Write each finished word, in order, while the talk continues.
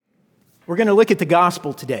We're going to look at the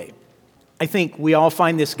gospel today. I think we all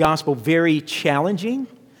find this gospel very challenging.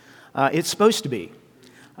 It's supposed to be.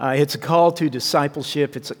 It's a call to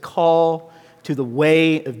discipleship. It's a call to the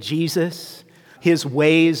way of Jesus. His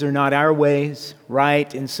ways are not our ways,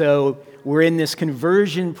 right? And so we're in this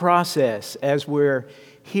conversion process as we're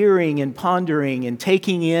hearing and pondering and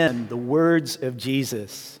taking in the words of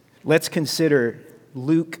Jesus. Let's consider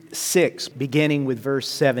Luke 6, beginning with verse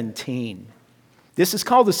 17. This is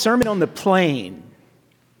called the Sermon on the Plain.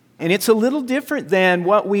 And it's a little different than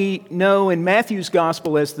what we know in Matthew's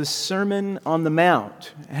gospel as the Sermon on the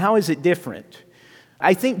Mount. How is it different?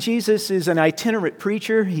 I think Jesus is an itinerant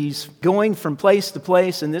preacher. He's going from place to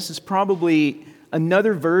place, and this is probably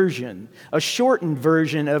another version, a shortened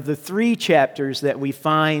version of the 3 chapters that we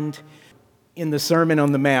find in the Sermon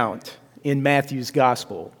on the Mount in Matthew's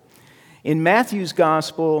gospel. In Matthew's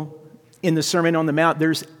gospel, in the Sermon on the Mount,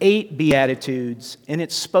 there's 8 Beatitudes, and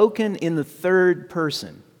it's spoken in the 3rd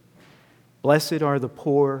person. Blessed are the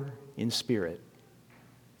poor in spirit.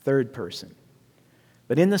 3rd person.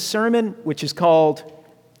 But in the sermon, which is called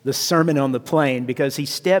the Sermon on the Plain, because he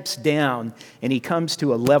steps down and he comes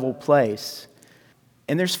to a level place,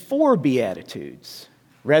 and there's 4 Beatitudes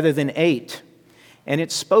rather than 8. And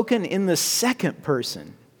it's spoken in the 2nd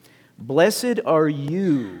person. Blessed are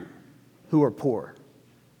you who are poor.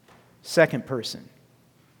 2nd person.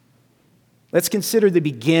 Let's consider the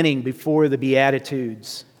beginning before the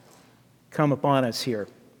Beatitudes come upon us here.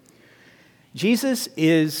 Jesus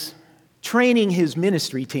is training his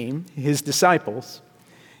ministry team, his disciples,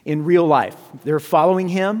 in real life. They're following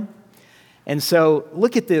him. And so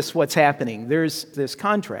look at this, what's happening. There's this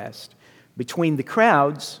contrast between the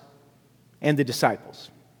crowds and the disciples.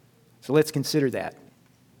 So let's consider that.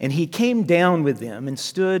 And he came down with them and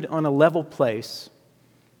stood on a level place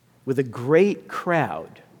with a great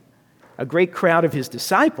crowd of his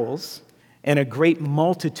disciples and a great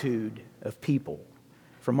multitude of people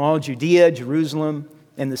from all Judea, Jerusalem,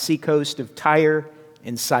 and the seacoast of Tyre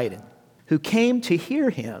and Sidon, who came to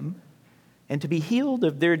hear him and to be healed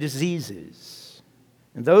of their diseases.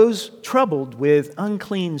 And those troubled with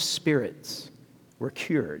unclean spirits were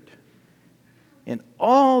cured. And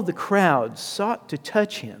all the crowd sought to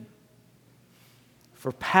touch him,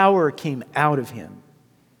 for power came out of him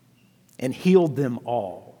and healed them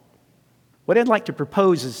all. What I'd like to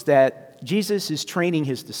propose is that Jesus is training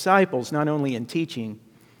his disciples not only in teaching,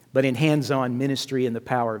 but in hands-on ministry in the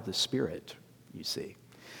power of the Spirit, you see.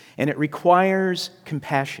 And it requires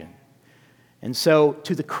compassion. And so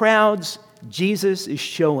to the crowds, Jesus is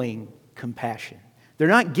showing compassion. They're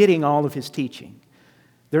not getting all of his teaching.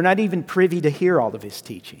 They're not even privy to hear all of his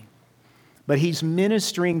teaching. But he's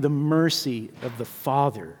ministering the mercy of the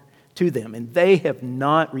Father to them. And they have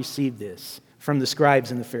not received this from the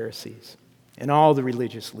scribes and the Pharisees and all the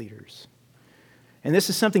religious leaders. And this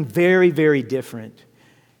is something very, very different.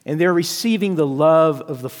 And they're receiving the love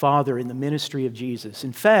of the Father in the ministry of Jesus.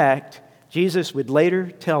 In fact, Jesus would later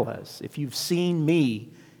tell us, if you've seen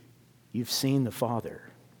me, you've seen the Father.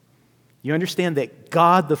 You understand that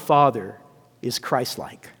God the Father is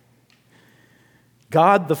Christ-like.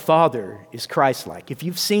 God the Father is Christ-like. If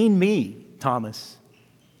you've seen me, Thomas,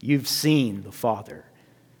 you've seen the Father.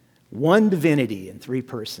 One divinity in 3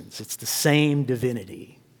 persons. It's the same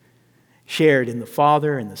divinity shared in the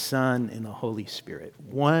Father and the Son and the Holy Spirit.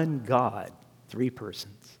 One God, 3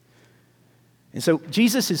 persons. And so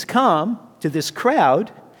Jesus has come to this crowd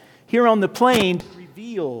here on the plain to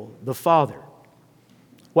reveal the Father,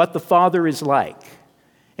 what the Father is like.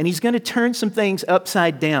 And he's going to turn some things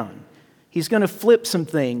upside down. He's going to flip some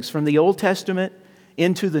things from the Old Testament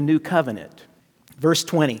into the New Covenant. Verse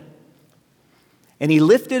 20. And he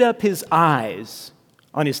lifted up his eyes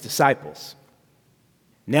on his disciples.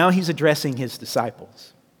 Now he's addressing his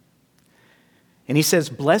disciples. And he says,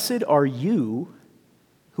 Blessed are you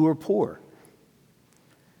who are poor,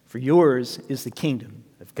 for yours is the kingdom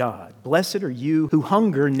of God. Blessed are you who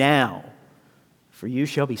hunger now, for you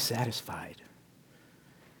shall be satisfied.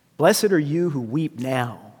 Blessed are you who weep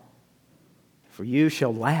now, for you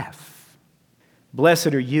shall laugh.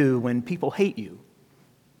 Blessed are you when people hate you,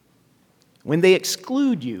 when they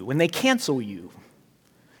exclude you, when they cancel you,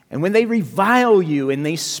 and when they revile you and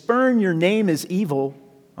they spurn your name as evil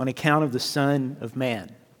on account of the Son of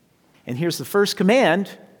Man. And here's the first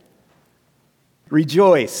command.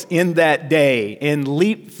 Rejoice in that day and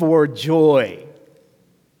leap for joy.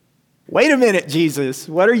 Wait a minute, Jesus.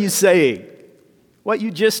 What are you saying? What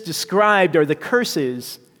you just described are the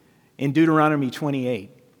curses in Deuteronomy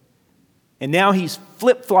 28. And now he's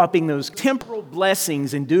flip-flopping those temporal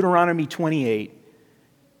blessings in Deuteronomy 28.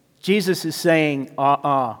 Jesus is saying,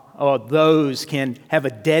 those can have a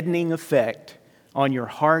deadening effect on your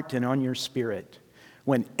heart and on your spirit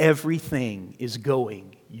when everything is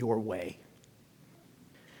going your way.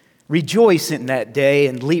 Rejoice in that day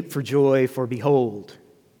and leap for joy, for behold,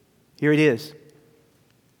 here it is.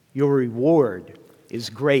 Your reward is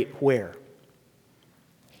great where?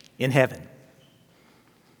 In heaven.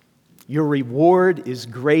 Your reward is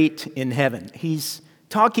great in heaven. He's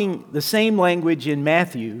talking the same language in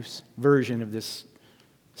Matthew's version of this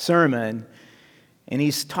sermon, and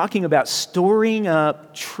he's talking about storing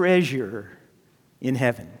up treasure in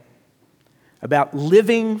heaven, about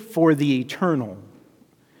living for the eternal,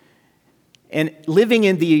 and living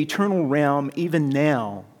in the eternal realm even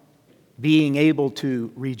now, being able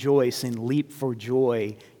to rejoice and leap for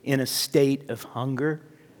joy in a state of hunger,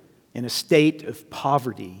 in a state of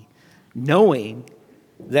poverty, knowing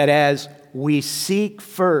that as we seek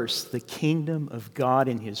first the kingdom of God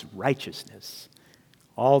and His righteousness,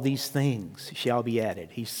 all these things shall be added.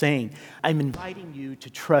 He's saying, I'm inviting you to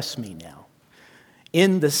trust me now.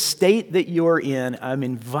 In the state that you're in, I'm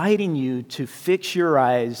inviting you to fix your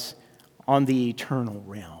eyes on the eternal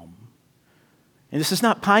realm. And this is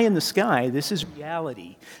not pie in the sky, this is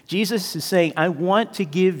reality. Jesus is saying, I want to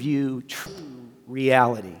give you true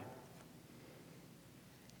reality.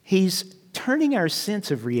 He's turning our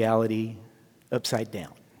sense of reality upside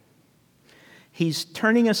down. He's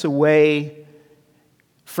turning us away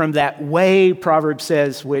from that way, Proverbs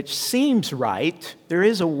says, which seems right. There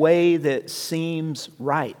is a way that seems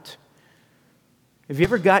right. Have you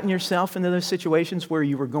ever gotten yourself into those situations where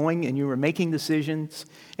you were going and you were making decisions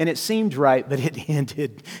and it seemed right, but it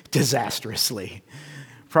ended disastrously?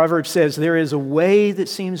 Proverbs says, there is a way that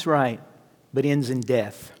seems right, but ends in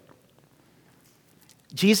death.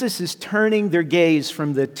 Jesus is turning their gaze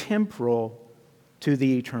from the temporal to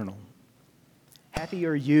the eternal. Happy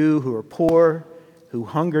are you who are poor, who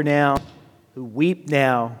hunger now, who weep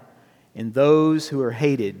now, and those who are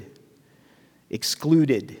hated,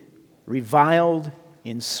 excluded, reviled,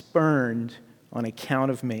 and spurned on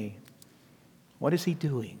account of me. What is he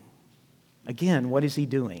doing? Again, what is he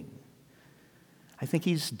doing? I think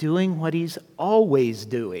he's doing what he's always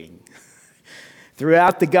doing.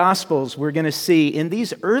 Throughout the Gospels, we're going to see in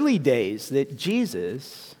these early days that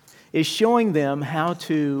Jesus is showing them how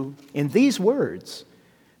to, in these words,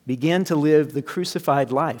 begin to live the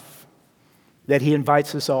crucified life that he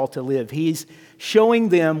invites us all to live. He's showing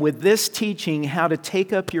them with this teaching how to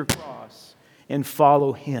take up your cross and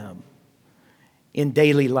follow him in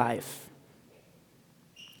daily life.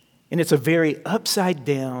 And it's a very upside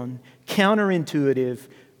down, counterintuitive,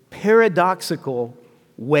 paradoxical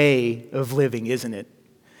way of living, isn't it?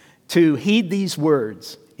 To heed these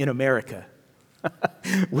words in America.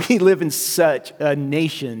 We live in such a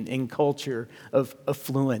nation and culture of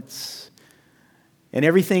affluence. And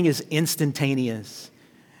everything is instantaneous.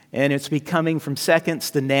 And it's becoming from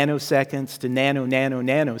seconds to nanoseconds to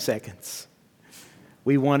nanoseconds.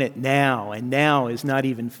 We want it now, and now is not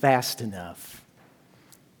even fast enough.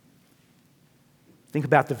 Think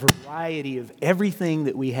about the variety of everything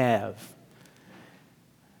that we have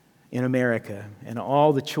in America and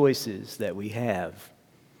all the choices that we have.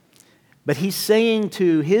 But he's saying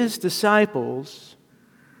to his disciples,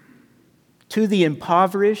 to the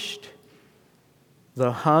impoverished,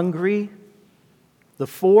 the hungry, the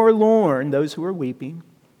forlorn, those who are weeping,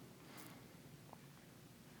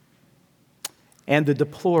 and the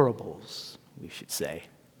deplorables, we should say,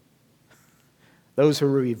 those who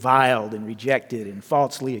are reviled and rejected and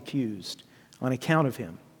falsely accused on account of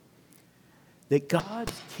him, that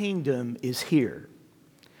God's kingdom is here.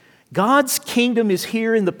 God's kingdom is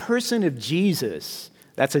here in the person of Jesus.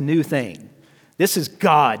 That's a new thing. This is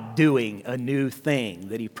God doing a new thing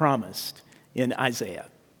that he promised in Isaiah.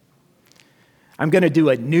 I'm going to do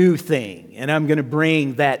a new thing, and I'm going to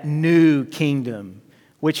bring that new kingdom,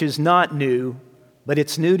 which is not new, but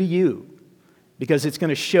it's new to you, because it's going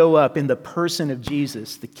to show up in the person of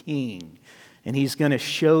Jesus, the King, and he's going to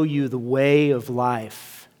show you the way of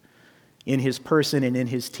life in his person and in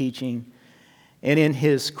his teaching, and in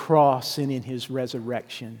his cross, and in his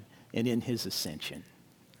resurrection, and in his ascension.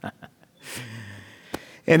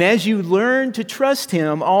 And as you learn to trust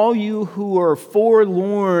him, all you who are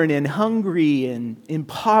forlorn and hungry and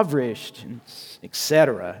impoverished,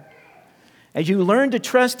 etc., as you learn to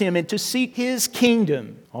trust him and to seek his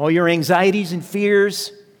kingdom, all your anxieties and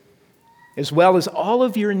fears, as well as all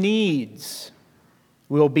of your needs,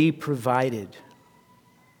 will be provided.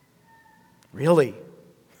 Really?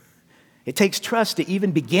 It takes trust to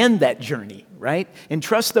even begin that journey, right? And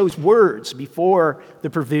trust those words before the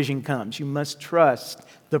provision comes. You must trust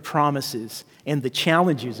the promises and the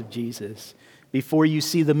challenges of Jesus before you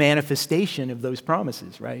see the manifestation of those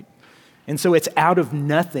promises, right? And so it's out of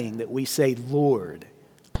nothing that we say, Lord,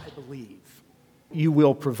 I believe you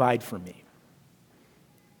will provide for me.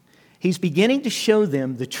 He's beginning to show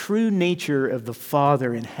them the true nature of the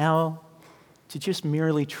Father and how to just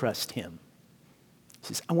merely trust him. He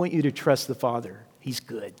says, I want you to trust the Father. He's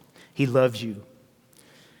good. He loves you.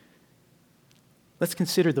 Let's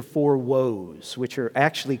consider the 4 woes, which are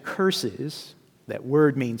actually curses. That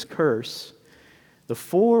word means curse. The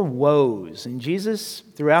 4 woes, and Jesus,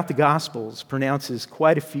 throughout the Gospels, pronounces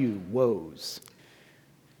quite a few woes.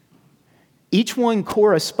 Each one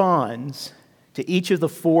corresponds to each of the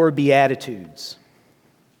 4 Beatitudes.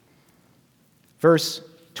 Verse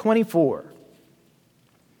 24,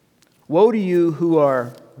 woe to you who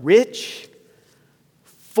are rich,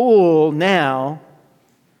 full now,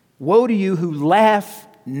 woe to you who laugh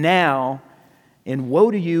now, and woe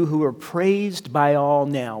to you who are praised by all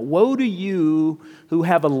now. Woe to you who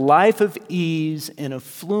have a life of ease and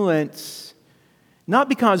affluence, not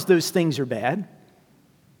because those things are bad,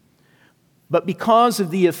 but because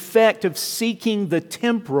of the effect of seeking the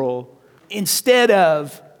temporal instead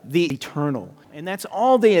of the eternal. And that's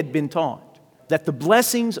all they had been taught, that the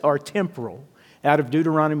blessings are temporal out of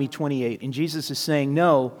Deuteronomy 28. And Jesus is saying,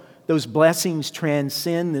 no, those blessings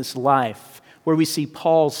transcend this life, where we see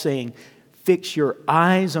Paul saying, fix your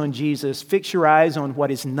eyes on Jesus, fix your eyes on what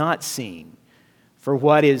is not seen. For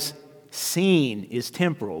what is seen is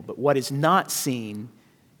temporal, but what is not seen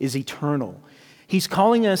is eternal. He's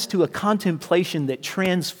calling us to a contemplation that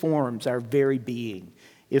transforms our very being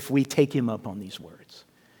if we take him up on these words.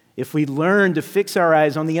 If we learn to fix our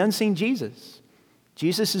eyes on the unseen Jesus.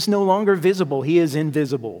 Jesus is no longer visible. He is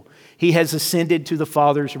invisible. He has ascended to the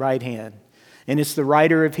Father's right hand. And it's the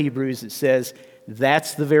writer of Hebrews that says,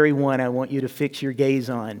 that's the very one I want you to fix your gaze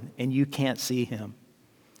on, and you can't see him.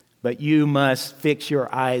 But you must fix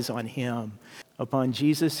your eyes on him, upon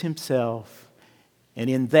Jesus himself. And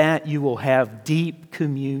in that you will have deep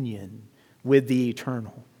communion with the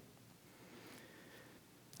eternal.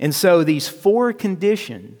 And so these 4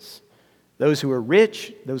 conditions, those who are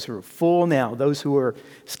rich, those who are full now, those who are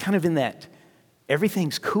it's kind of in that,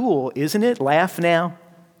 everything's cool, isn't it? Laugh now,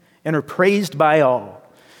 and are praised by all.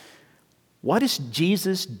 What is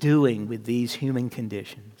Jesus doing with these human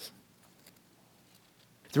conditions?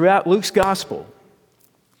 Throughout Luke's gospel,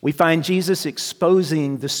 we find Jesus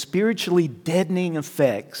exposing the spiritually deadening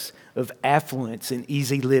effects of affluence and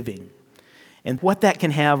easy living and what that can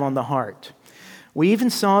have on the heart. We even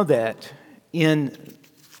saw that in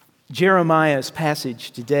Jeremiah's passage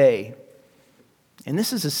today. And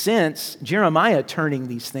this is a sense, Jeremiah turning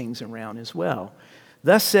these things around as well.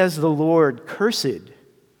 Thus says the Lord, cursed,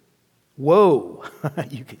 woe,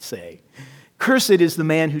 you could say. Cursed is the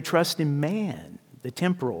man who trusts in man, the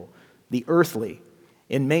temporal, the earthly,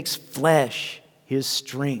 and makes flesh his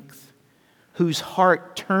strength, whose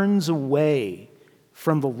heart turns away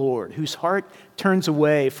from the Lord, whose heart turns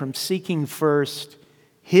away from seeking first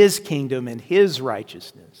his kingdom and his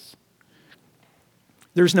righteousness.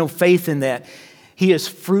 There's no faith in that. He is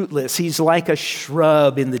fruitless. He's like a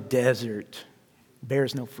shrub in the desert,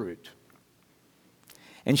 bears no fruit,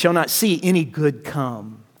 and shall not see any good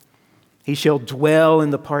come. He shall dwell in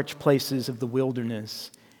the parched places of the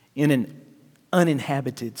wilderness, in an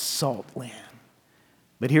uninhabited salt land.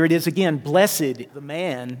 But here it is again, blessed the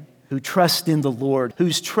man who trusts in the Lord,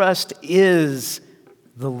 whose trust is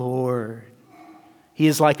the Lord. He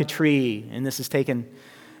is like a tree, and this is taken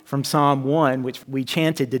from Psalm 1, which we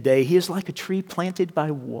chanted today. He is like a tree planted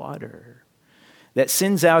by water that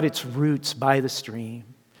sends out its roots by the stream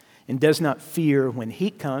and does not fear when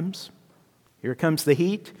heat comes. Here comes the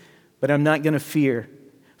heat, but I'm not going to fear,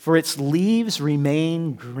 for its leaves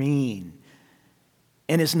remain green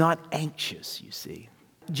and is not anxious, you see.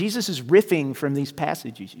 Jesus is riffing from these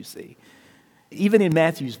passages, you see. Even in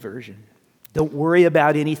Matthew's version, don't worry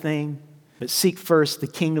about anything, but seek first the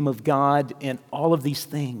kingdom of God, and all of these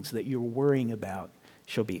things that you're worrying about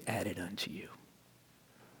shall be added unto you.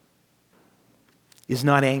 Is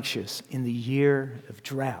not anxious in the year of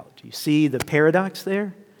drought. You see the paradox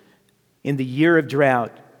there? In the year of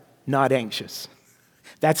drought, not anxious.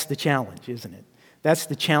 That's the challenge, isn't it? That's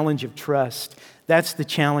the challenge of trust. That's the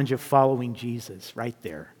challenge of following Jesus right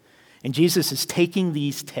there. And Jesus is taking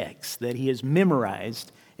these texts that he has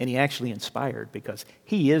memorized and he actually inspired because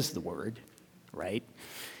he is the Word, right?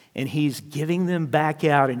 And he's giving them back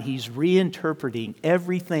out and he's reinterpreting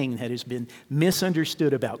everything that has been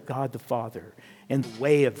misunderstood about God the Father and the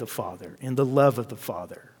way of the Father and the love of the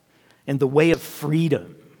Father and the way of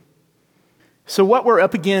freedom. So what we're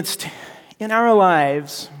up against in our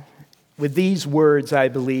lives with these words, I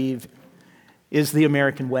believe, is the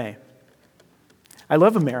American way. I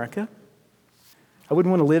love America. I wouldn't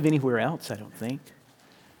want to live anywhere else, I don't think.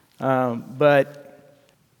 But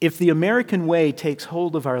if the American way takes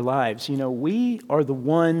hold of our lives, we are the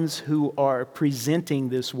ones who are presenting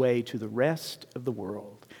this way to the rest of the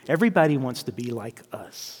world. Everybody wants to be like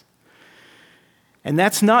us. And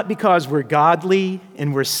that's not because we're godly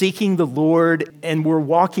and we're seeking the Lord and we're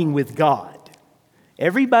walking with God.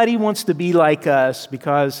 Everybody wants to be like us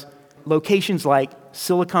because locations like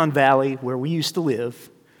Silicon Valley, where we used to live,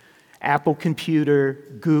 Apple Computer,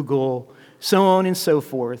 Google, so on and so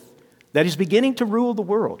forth, that is beginning to rule the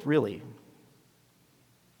world, really.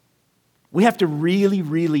 We have to really,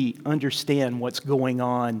 really understand what's going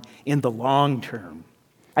on in the long term.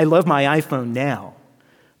 I love my iPhone now,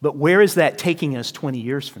 but where is that taking us 20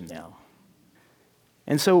 years from now?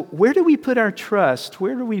 And so where do we put our trust?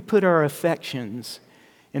 Where do we put our affections?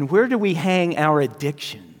 And where do we hang our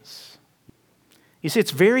addictions? You see,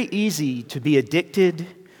 it's very easy to be addicted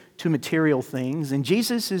to material things, and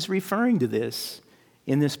Jesus is referring to this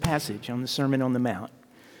in this passage on the Sermon on the Mount.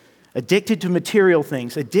 Addicted to material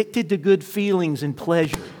things, addicted to good feelings and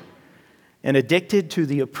pleasure, and addicted to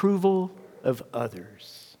the approval of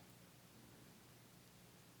others.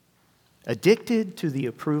 Addicted to the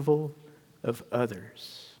approval of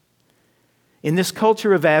others. In this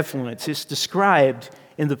culture of affluence, it's described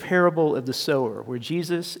in the parable of the sower, where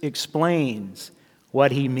Jesus explains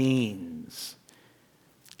what he means.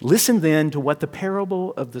 Listen then to what the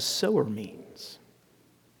parable of the sower means.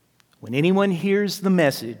 When anyone hears the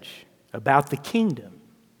message about the kingdom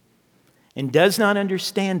and does not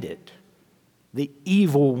understand it, the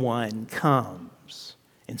evil one comes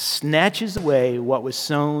and snatches away what was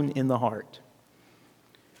sown in the heart.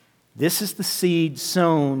 This is the seed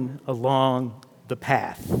sown along the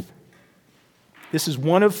path. This is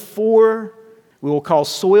one of 4 we will call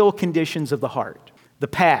soil conditions of the heart. The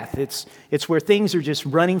path, it's where things are just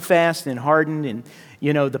running fast and hardened, and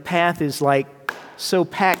the path is like so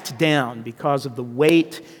packed down because of the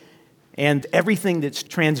weight and everything that's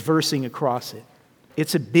transversing across it.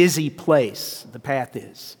 It's a busy place, the path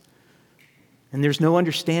is. And there's no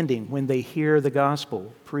understanding when they hear the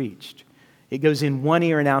gospel preached. It goes in one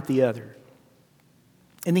ear and out the other.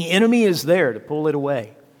 And the enemy is there to pull it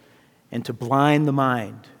away and to blind the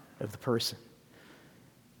mind of the person.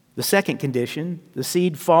 The second condition, the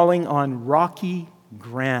seed falling on rocky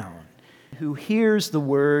ground, who hears the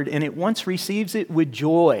word and at once receives it with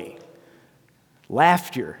joy,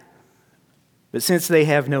 laughter. But since they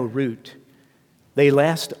have no root, they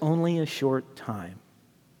last only a short time.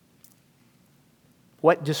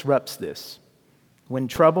 What disrupts this? When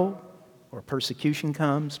trouble or persecution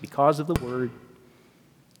comes because of the word,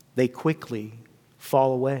 they quickly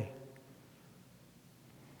fall away.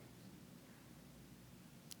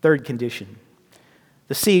 Third condition,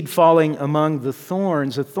 the seed falling among the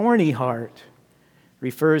thorns, a thorny heart,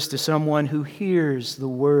 refers to someone who hears the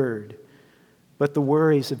word, but the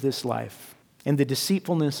worries of this life and the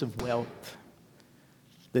deceitfulness of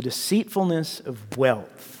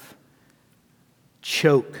wealth,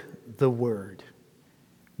 choke the word,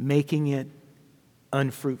 making it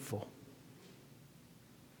unfruitful.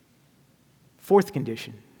 Fourth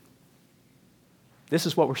condition, this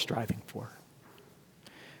is what we're striving for.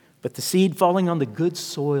 But the seed falling on the good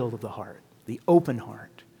soil of the heart, the open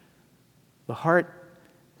heart, the heart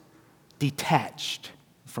detached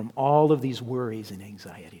from all of these worries and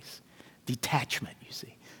anxieties. Detachment, you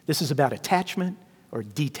see. This is about attachment or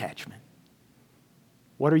detachment.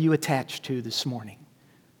 What are you attached to this morning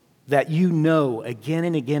that again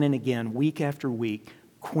and again and again, week after week,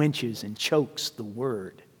 quenches and chokes the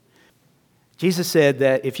word? Jesus said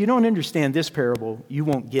that if you don't understand this parable, you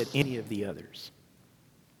won't get any of the others.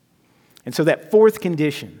 And so that fourth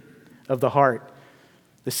condition of the heart,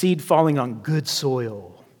 the seed falling on good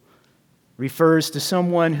soil, refers to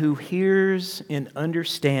someone who hears and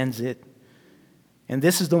understands it. And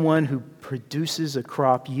this is the one who produces a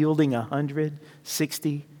crop yielding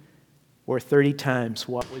 160 or 30 times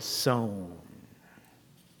what was sown.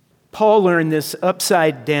 Paul learned this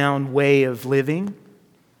upside down way of living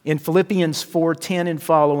in Philippians 4:10 and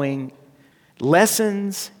following,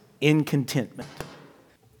 lessons in contentment.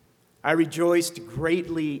 I rejoiced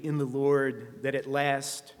greatly in the Lord that at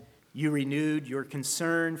last you renewed your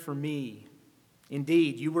concern for me.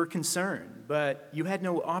 Indeed, you were concerned, but you had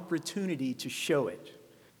no opportunity to show it.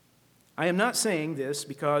 I am not saying this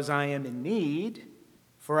because I am in need,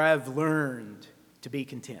 for I have learned to be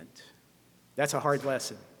content. That's a hard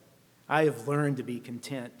lesson. I have learned to be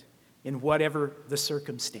content in whatever the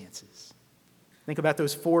circumstances. Think about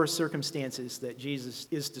those 4 circumstances that Jesus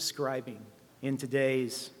is describing in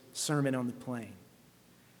today's Sermon on the Plain.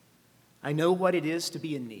 I know what it is to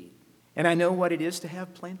be in need, and I know what it is to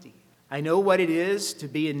have plenty. I know what it is to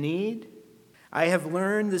be in need. I have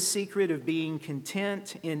learned the secret of being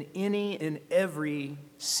content in any and every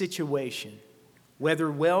situation,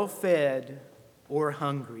 whether well-fed or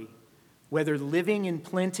hungry, whether living in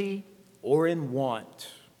plenty or in want.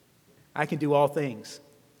 I can do all things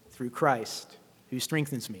through Christ who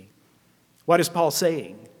strengthens me. What is Paul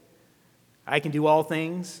saying? I can do all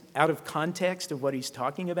things out of context of what he's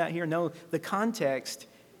talking about here? No, the context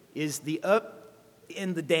is the up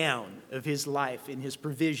and the down of his life and his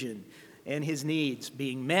provision and his needs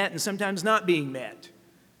being met and sometimes not being met.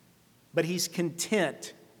 But he's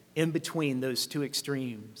content in between those two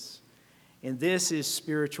extremes. And this is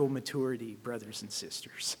spiritual maturity, brothers and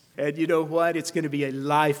sisters. And you know what? It's going to be a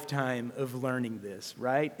lifetime of learning this,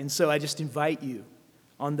 right? And so I just invite you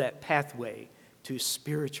on that pathway to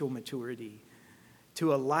spiritual maturity,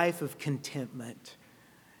 to a life of contentment,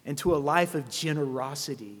 and to a life of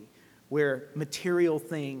generosity where material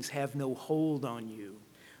things have no hold on you,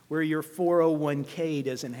 where your 401k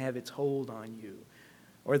doesn't have its hold on you,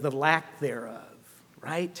 or the lack thereof,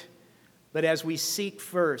 right? But as we seek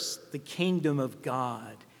first the kingdom of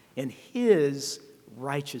God and His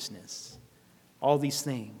righteousness, all these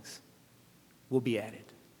things will be added.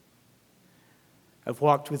 I've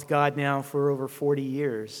walked with God now for over 40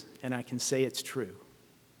 years, and I can say it's true.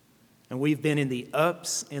 And we've been in the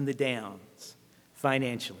ups and the downs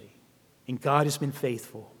financially, and God has been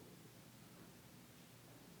faithful.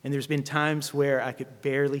 And there's been times where I could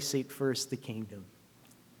barely seek first the kingdom.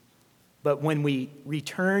 But when we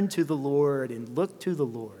return to the Lord and look to the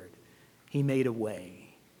Lord, He made a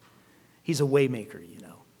way. He's a way maker, you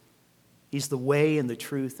know. He's the way and the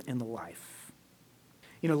truth and the life.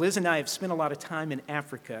 You know, Liz and I have spent a lot of time in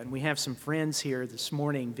Africa, and we have some friends here this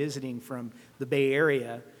morning visiting from the Bay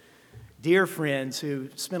Area, dear friends who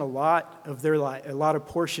spent a lot of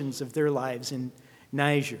portions of their lives in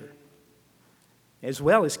Niger, as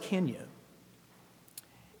well as Kenya.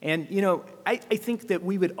 And, you know, I think that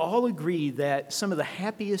we would all agree that some of the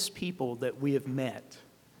happiest people that we have met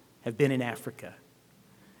have been in Africa.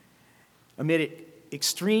 Amid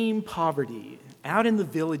extreme poverty, out in the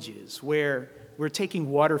villages where we're taking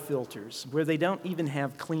water filters, where they don't even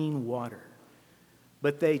have clean water,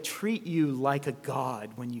 but they treat you like a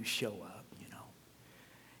god when you show up, you know.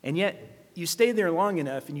 And yet, you stay there long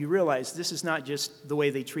enough and you realize this is not just the way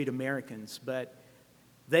they treat Americans, but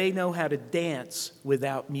they know how to dance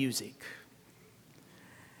without music.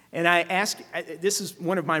 And this is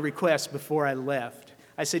one of my requests before I left.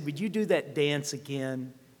 I said, would you do that dance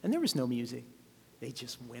again? And there was no music. They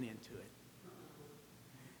just went into it.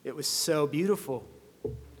 It was so beautiful.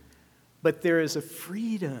 But there is a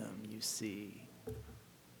freedom, you see.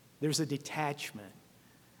 There's a detachment.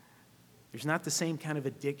 There's not the same kind of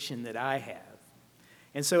addiction that I have.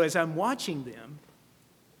 And so as I'm watching them,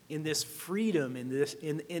 in this freedom, and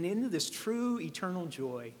into this true eternal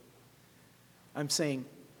joy, I'm saying,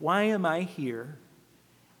 why am I here,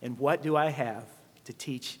 and what do I have to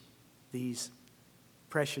teach these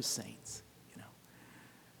precious saints? You know,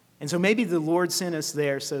 and so maybe the Lord sent us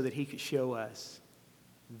there so that He could show us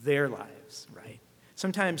their lives, right?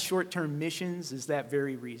 Sometimes short-term missions is that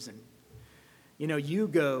very reason. You know, you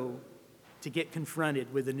go to get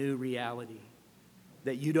confronted with a new reality,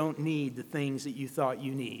 that you don't need the things that you thought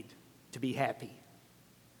you need to be happy,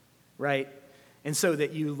 right? And so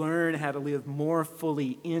that you learn how to live more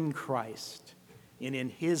fully in Christ and in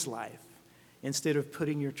His life instead of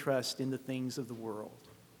putting your trust in the things of the world.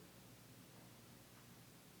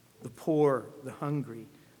 The poor, the hungry,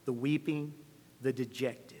 the weeping, the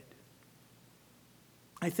dejected.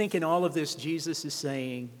 I think in all of this, Jesus is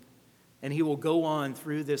saying, and He will go on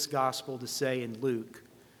through this gospel to say in Luke,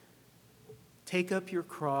 take up your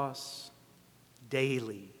cross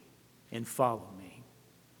daily and follow me.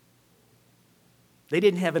 They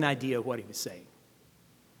didn't have an idea of what He was saying,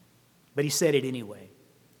 but He said it anyway.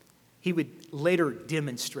 He would later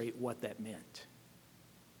demonstrate what that meant.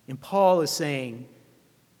 And Paul is saying,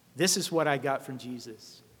 this is what I got from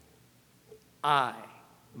Jesus.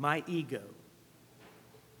 My ego,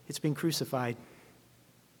 it's been crucified.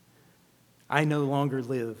 I no longer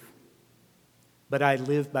live, but I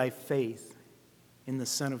live by faith in the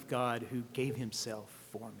Son of God who gave Himself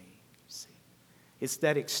for me. See, it's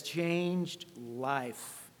that exchanged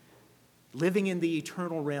life, living in the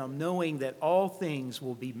eternal realm, knowing that all things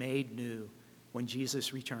will be made new when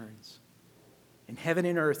Jesus returns. And heaven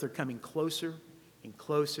and earth are coming closer and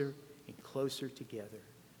closer and closer together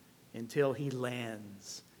until He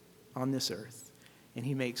lands on this earth and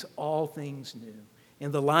He makes all things new.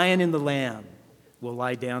 And the Lion and the Lamb, will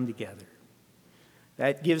lie down together.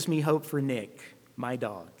 That gives me hope for Nick, my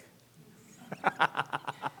dog.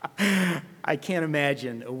 I can't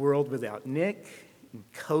imagine a world without Nick and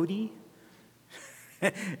Cody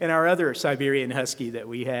and our other Siberian Husky that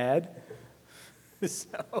we had.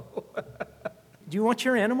 So, do you want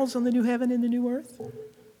your animals on the new heaven and the new earth?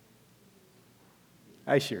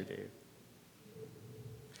 I sure do.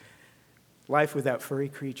 Life without furry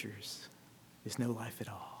creatures is no life at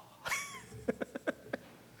all.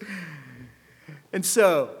 And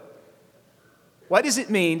so, what does it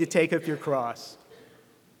mean to take up your cross?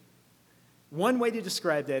 One way to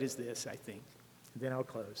describe that is this, I think. Then I'll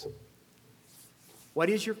close. What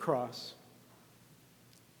is your cross?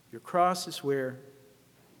 Your cross is where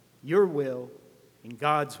your will and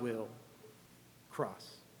God's will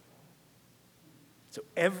cross. So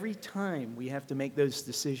every time we have to make those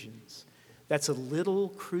decisions, that's a little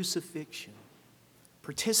crucifixion,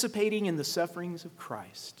 participating in the sufferings of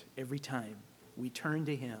Christ every time we turn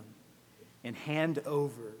to Him and hand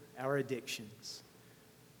over our addictions.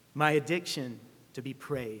 My addiction to be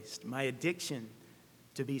praised, my addiction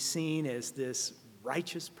to be seen as this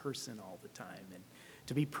righteous person all the time and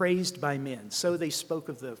to be praised by men. So they spoke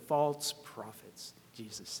of the false prophets,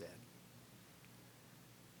 Jesus said.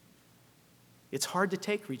 It's hard to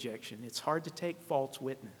take rejection. It's hard to take false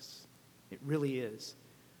witness. It really is.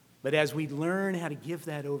 But as we learn how to give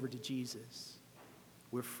that over to Jesus,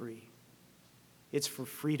 we're free. It's for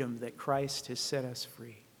freedom that Christ has set us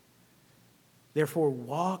free. Therefore,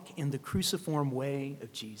 walk in the cruciform way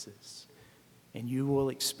of Jesus, and you will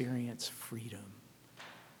experience freedom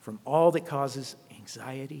from all that causes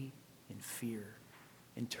anxiety and fear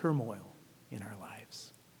and turmoil in our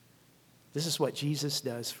lives. This is what Jesus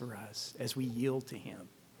does for us as we yield to Him.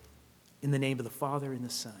 In the name of the Father, and the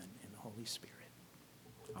Son, and the Holy Spirit.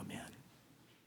 Amen.